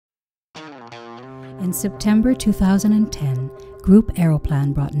In September 2010, Group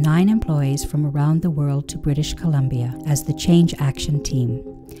Aeroplan brought 9 employees from around the world to British Columbia as the Change Action Team.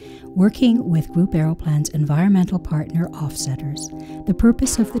 Working with Group Aeroplan's environmental partner Offsetters, the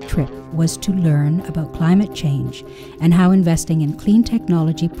purpose of the trip was to learn about climate change and how investing in clean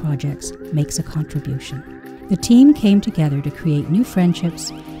technology projects makes a contribution. The team came together to create new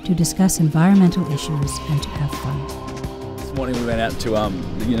friendships, to discuss environmental issues, and to have fun. This morning we went out to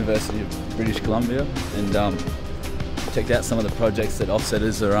the University of British Columbia and checked out some of the projects that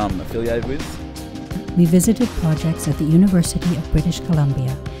Offsetters are affiliated with. We visited projects at the University of British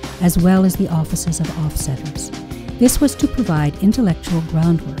Columbia, as well as the offices of Offsetters. This was to provide intellectual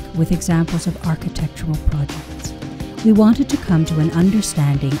groundwork with examples of architectural projects. We wanted to come to an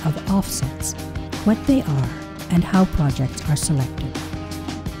understanding of offsets, what they are, and how projects are selected.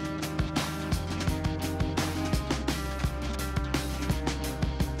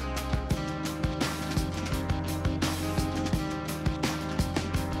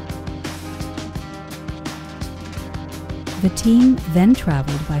 The team then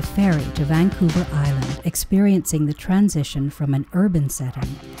traveled by ferry to Vancouver Island, experiencing the transition from an urban setting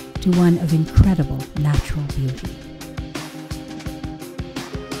to one of incredible natural beauty.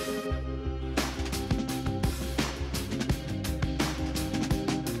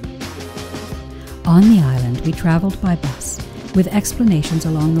 On the island, we traveled by bus, with explanations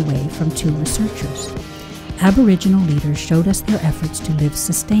along the way from 2 researchers. Aboriginal leaders showed us their efforts to live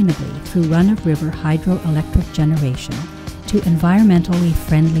sustainably through run-of-river hydroelectric generation to environmentally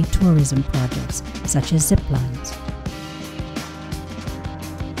friendly tourism projects such as zip lines.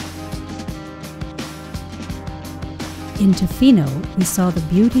 In Tofino, we saw the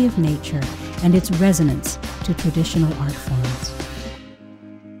beauty of nature and its resonance to traditional art forms.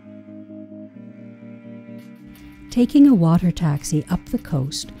 Taking a water taxi up the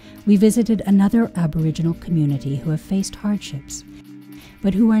coast, we visited another Aboriginal community who have faced hardships,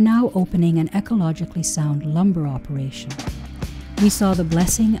 but who are now opening an ecologically sound lumber operation. We saw the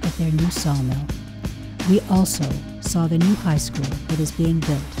blessing of their new sawmill. We also saw the new high school that is being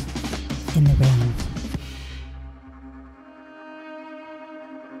built in the rain.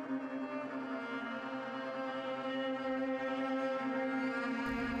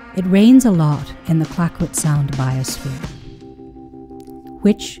 It rains a lot in the Clayoquot Sound biosphere,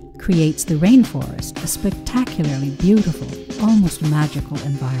 which creates the rainforest, a spectacularly beautiful, almost magical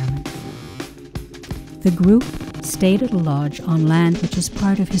environment. The group stayed at a lodge on land which is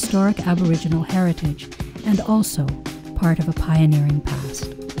part of historic Aboriginal heritage and also part of a pioneering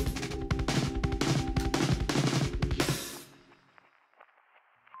past.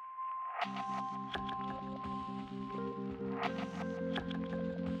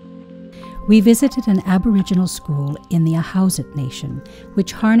 We visited an Aboriginal school in the Ahousaht Nation,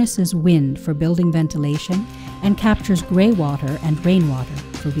 which harnesses wind for building ventilation and captures grey water and rainwater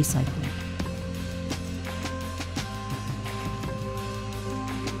for recycling.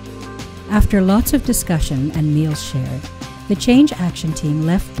 After lots of discussion and meals shared, the Change Action Team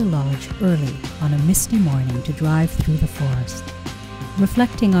left the lodge early on a misty morning to drive through the forest,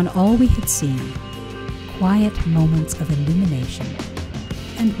 reflecting on all we had seen, quiet moments of illumination,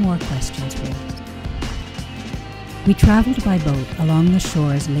 and more questions raised. We traveled by boat along the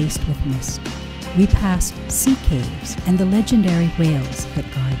shores laced with mist. We passed sea caves and the legendary whales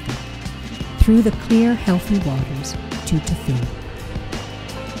that guide them, through the clear, healthy waters to Tofino.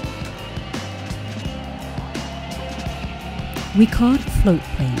 We caught a float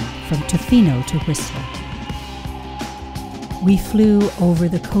plane from Tofino to Whistler. We flew over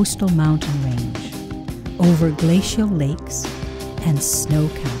the coastal mountain range, over glacial lakes and snow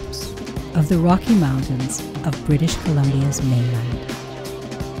caps of the Rocky Mountains of British Columbia's mainland.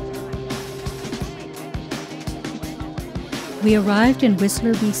 We arrived in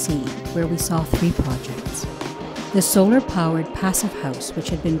Whistler, BC, where we saw 3 projects. The solar-powered passive house, which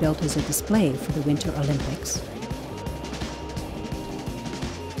had been built as a display for the Winter Olympics.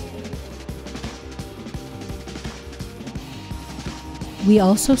 We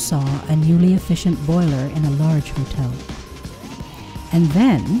also saw a newly efficient boiler in a large hotel. And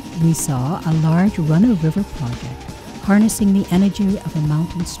then we saw a large run-of-river project harnessing the energy of a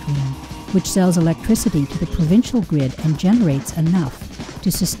mountain stream, which sells electricity to the provincial grid and generates enough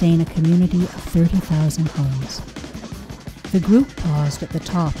to sustain a community of 30,000 homes. The group paused at the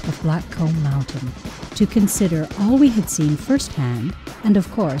top of Blackcomb Mountain to consider all we had seen firsthand and,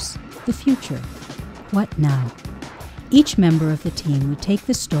 of course, the future. What now? Each member of the team would take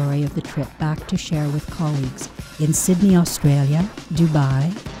the story of the trip back to share with colleagues in Sydney, Australia, Dubai,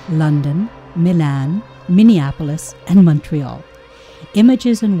 London, Milan, Minneapolis, and Montreal.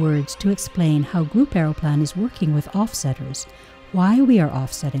 images and words to explain how Group Aeroplan is working with offsetters, why we are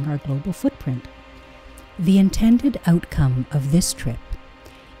offsetting our global footprint. The intended outcome of this trip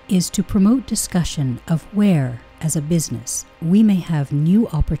is to promote discussion of where, as a business, we may have new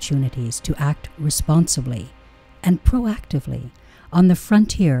opportunities to act responsibly and proactively on the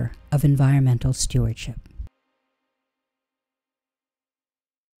frontier of environmental stewardship.